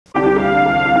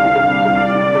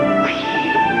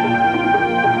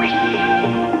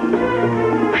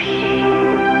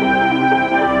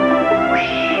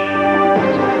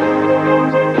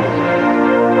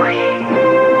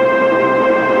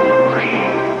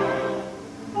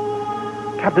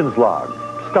Captain's log,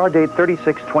 stardate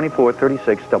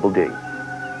 362436-D.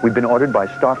 We've been ordered by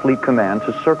Starfleet Command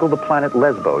to circle the planet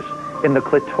Lesbos in the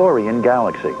Clitorian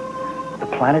galaxy. The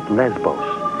planet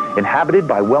Lesbos, inhabited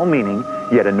by well-meaning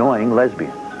yet annoying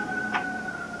lesbians.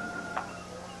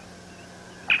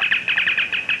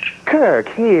 Kirk,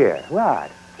 here.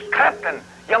 What? Captain,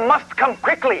 you must come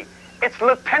quickly. It's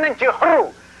Lieutenant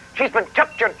Uhuru. She's been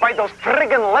captured by those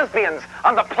friggin' lesbians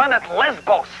on the planet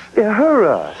Lesbos.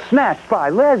 Uhuru, snatched by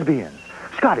lesbians.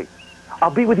 Scotty,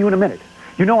 I'll be with you in a minute.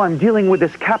 You know I'm dealing with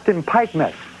this Captain Pike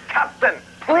mess. Captain,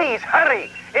 please hurry.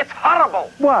 It's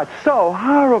horrible. What's so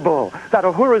horrible? That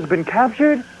Uhuru's been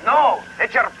captured? No,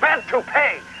 it's your bad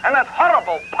toupee and that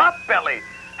horrible potbelly.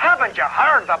 Haven't you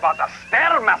heard about the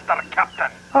Stairmaster,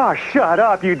 Captain? Oh, shut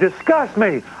up. You disgust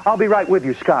me. I'll be right with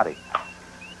you, Scotty.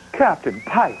 Captain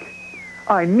Pike,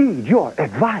 I need your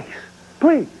advice.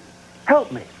 Please,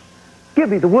 help me. Give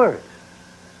me the words.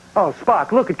 Oh,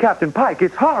 Spock, look at Captain Pike.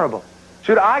 It's horrible.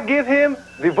 Should I give him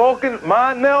the Vulcan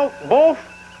mind meld, both?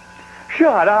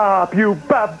 Shut up, you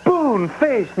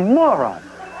baboon-faced moron.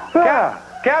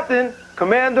 Captain,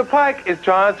 Commander Pike is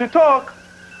trying to talk.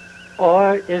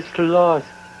 All is lost.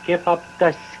 Give up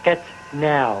the sketch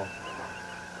now.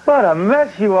 What a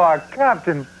mess you are,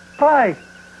 Captain Pike.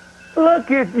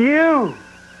 Look at you.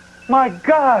 My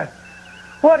God.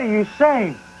 What are you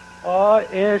saying? All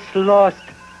is lost.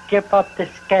 Give up the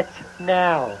sketch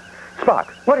now. Spock,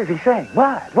 what is he saying?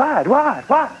 What?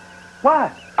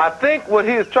 I think what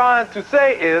he is trying to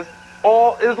say is,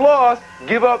 all is lost.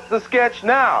 Give up the sketch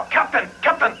now. Captain,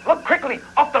 look quickly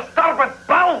off the starboard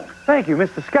bow. Thank you,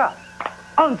 Mr. Scott.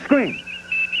 On screen.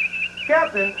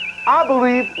 Captain, I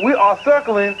believe we are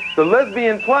circling the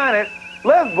lesbian planet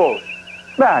Lesbos.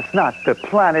 That's not the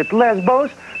planet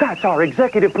Lesbos. That's our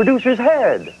executive producer's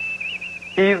head.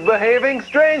 He's behaving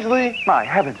strangely. My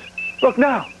heavens. Look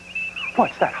now.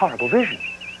 What's that horrible vision?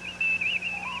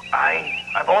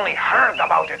 I've only heard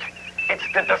about it. It's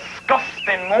the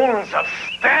disgusting moons of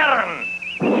Stern.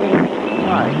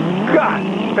 My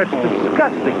God, that's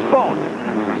disgusting. Bones,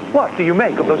 what do you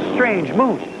make of those strange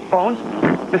moons? Bones?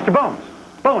 Mr. Bones?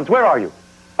 Bones, where are you?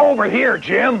 Over here,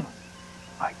 Jim.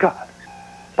 My God.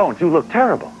 Bones, you look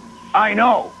terrible. I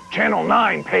know. Channel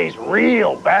 9 pays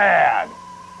real bad.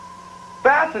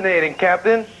 Fascinating,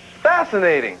 Captain.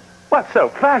 Fascinating. What's so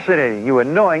fascinating, you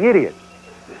annoying idiot?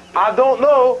 I don't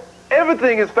know.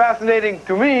 Everything is fascinating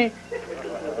to me.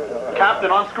 Captain,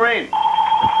 on screen.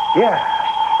 Yeah,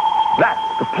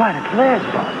 that's the planet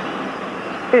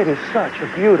Lesbos. It is such a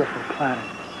beautiful planet.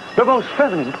 The most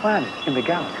feminine planet in the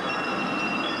galaxy.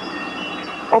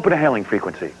 Open a hailing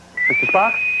frequency. Mr.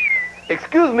 Spock?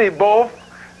 Excuse me, both.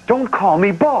 Don't call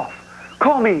me boss.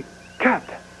 Call me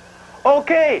Captain.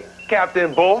 Okay,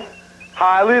 Captain Both.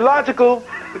 Highly logical.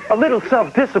 A little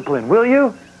self-discipline, will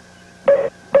you?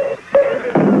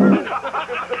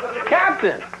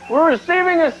 Captain, we're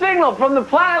receiving a signal from the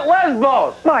planet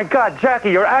Lesbos. My God,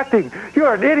 Jackie, you're acting.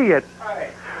 You're an idiot.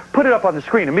 Put it up on the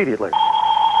screen immediately.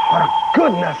 For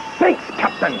goodness sakes,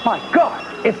 Captain. My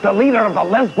God. It's the leader of the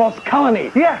Lesbos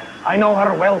colony. Yes. I know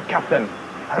her well, Captain.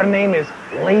 Her name is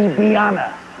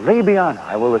Labiana. Labiana.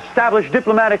 I will establish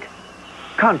diplomatic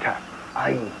contact.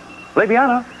 Aye.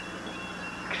 Labiana.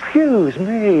 Excuse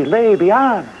me,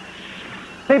 Labiana.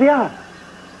 Labiana.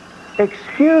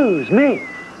 Excuse me.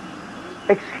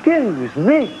 Excuse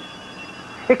me.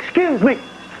 Excuse me.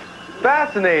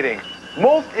 Fascinating.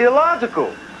 Most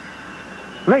illogical.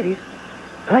 Ladies.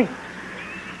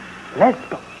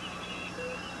 Lesbos.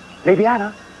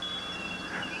 Labiana.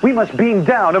 We must beam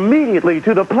down immediately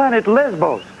to the planet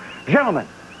Lesbos. Gentlemen.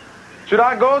 Should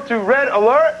I go to red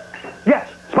alert? Yes,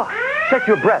 Spock. Set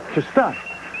your breath to stun.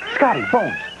 Scotty,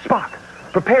 Bones, Spock,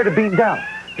 prepare to beam down.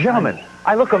 Gentlemen,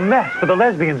 I look a mess for the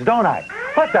lesbians, don't I?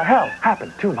 What the hell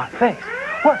happened to my face?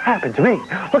 What happened to me?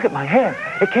 Look at my hair.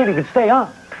 It can't even stay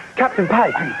on. Captain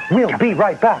Pike, we'll be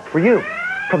right back for you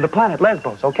from the planet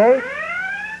Lesbos, okay?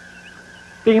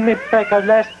 Bring me back a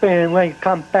lesbian when you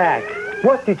come back.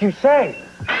 What did you say?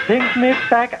 Bring me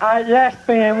back a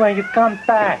lesbian when you come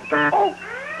back. Oh,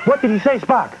 what did he say,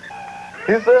 Spock?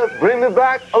 He said, bring me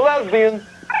back a lesbian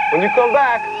when you come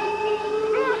back.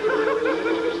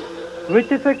 Where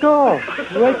did they go?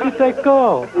 Where did they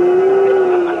go?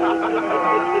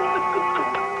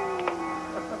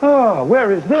 Oh,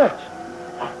 where is this?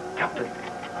 Captain.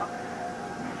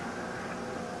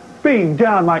 Beam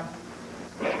down my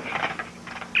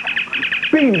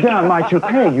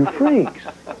toupee, you freaks.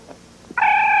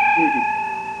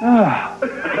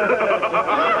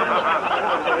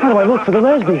 How do I look for the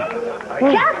lesbian?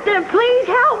 Captain, please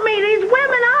help me. These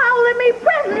women are holding me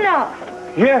prisoner.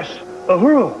 Yes,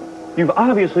 Uhuru. You've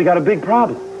obviously got a big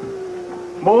problem.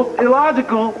 Most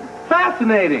illogical,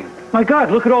 fascinating. My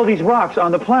God, look at all these rocks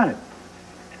on the planet.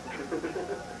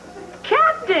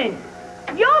 Captain,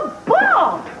 you're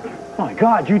bald. My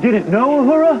God, you didn't know,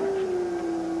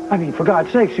 Uhuru? I mean, for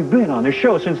God's sakes, you've been on this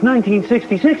show since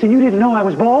 1966 and you didn't know I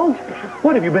was bald?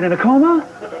 What, have you been in a coma?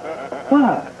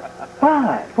 What?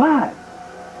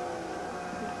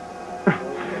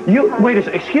 You, wait a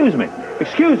second, excuse me.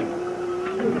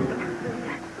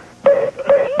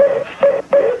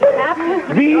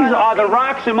 These are the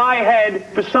rocks in my head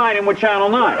for signing with Channel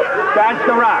 9. That's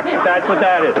the rocks. That's what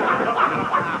that is.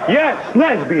 Yes,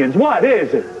 lesbians, what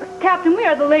is it? Captain, we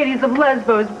are the ladies of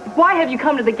Lesbos. Why have you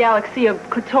come to the galaxy of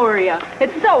Clitoria?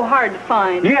 It's so hard to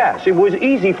find. Yes, it was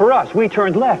easy for us. We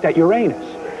turned left at Uranus.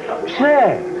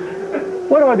 Say,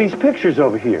 what are these pictures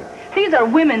over here? These are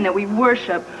women that we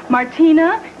worship.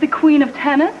 Martina, the queen of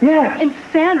tennis. Yes. And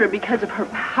Sandra because of her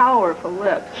powerful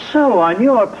lips. So, on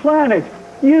your planet,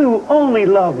 you only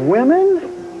love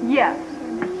women? Yes.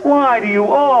 Why do you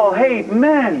all hate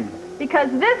men?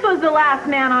 Because this was the last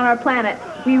man on our planet.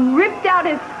 We ripped out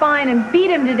his spine and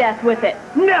beat him to death with it.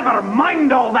 Never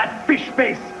mind all that fish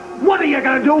face. What are you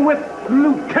gonna do with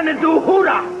Lieutenant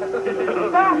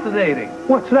Uhuru? Fascinating.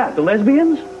 What's that, the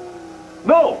lesbians?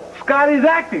 No, Scotty's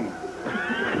acting.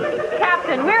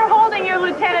 Captain, we're holding your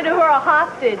Lieutenant Uhuru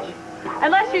hostage.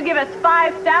 Unless you give us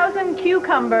 5,000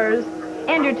 cucumbers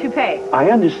and your toupee.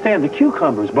 I understand the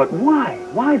cucumbers, but why?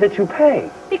 Why the toupee?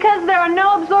 Because there are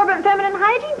no absorbent feminine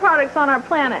hygiene products on our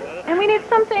planet. And we need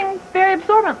something very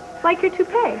absorbent, like your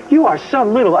toupee. You are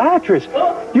some little actress.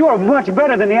 You are much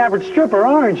better than the average stripper,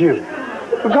 aren't you?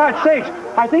 For God's sakes,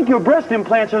 I think your breast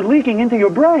implants are leaking into your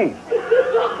brain.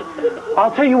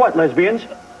 I'll tell you what, lesbians.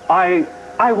 I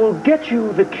will get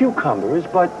you the cucumbers,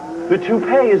 but the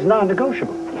toupee is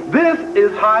non-negotiable. This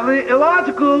is highly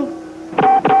illogical.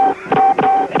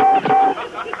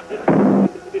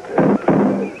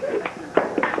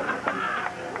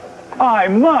 I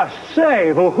must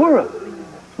save Uhuru.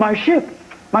 My ship,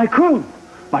 my crew,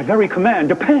 my very command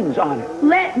depends on it.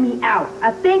 Let me out.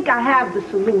 I think I have the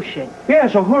solution.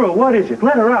 Yes, Uhuru, what is it?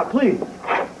 Let her out, please.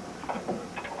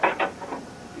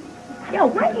 Yo,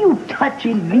 why are you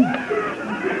touching me?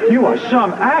 You are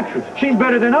some actress. She's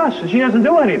better than us, and she doesn't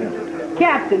do anything.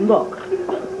 Captain, look.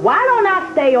 Why don't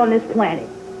I stay on this planet?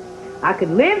 I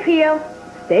could live here,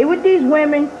 stay with these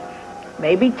women,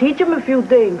 maybe teach them a few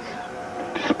things.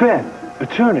 Spend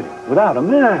eternity without a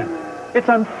man. It's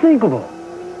unthinkable.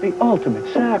 The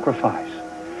ultimate sacrifice.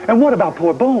 And what about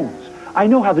poor Bones? I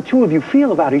know how the two of you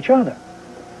feel about each other.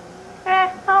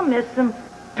 I'll miss them.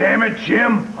 Damn it,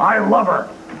 Jim. I love her.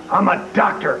 I'm a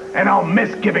doctor, and I'll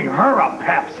miss giving her a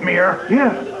pap smear.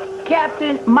 Yeah.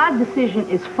 Captain, my decision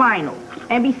is final.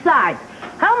 And besides,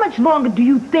 how much longer do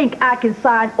you think I can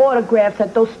sign autographs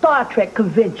at those Star Trek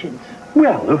conventions?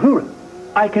 Well, Uhuru,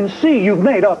 I can see you've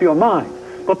made up your mind.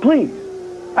 But please,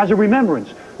 as a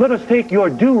remembrance, let us take your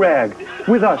do-rag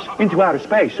with us into outer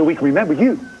space so we can remember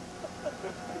you.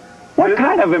 What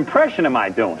kind of impression am I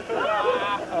doing?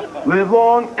 Live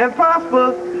long and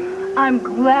prosper. I'm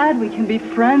glad we can be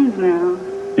friends now.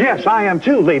 Yes, I am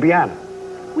too, Labiana.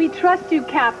 We trust you,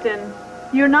 Captain.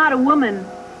 You're not a woman,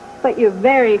 but you're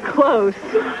very close.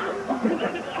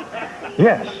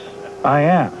 Yes, I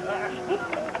am.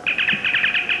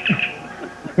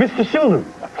 Mr. Sulu,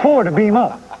 4 to beam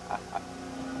up.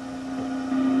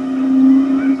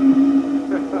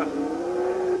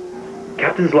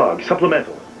 Captain's log,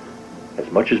 supplemental. As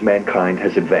much as mankind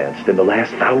has advanced in the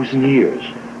last 1,000 years,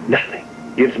 nothing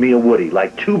gives me a Woody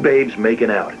like two babes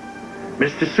making out.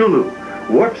 Mr. Sulu,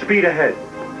 warp speed ahead.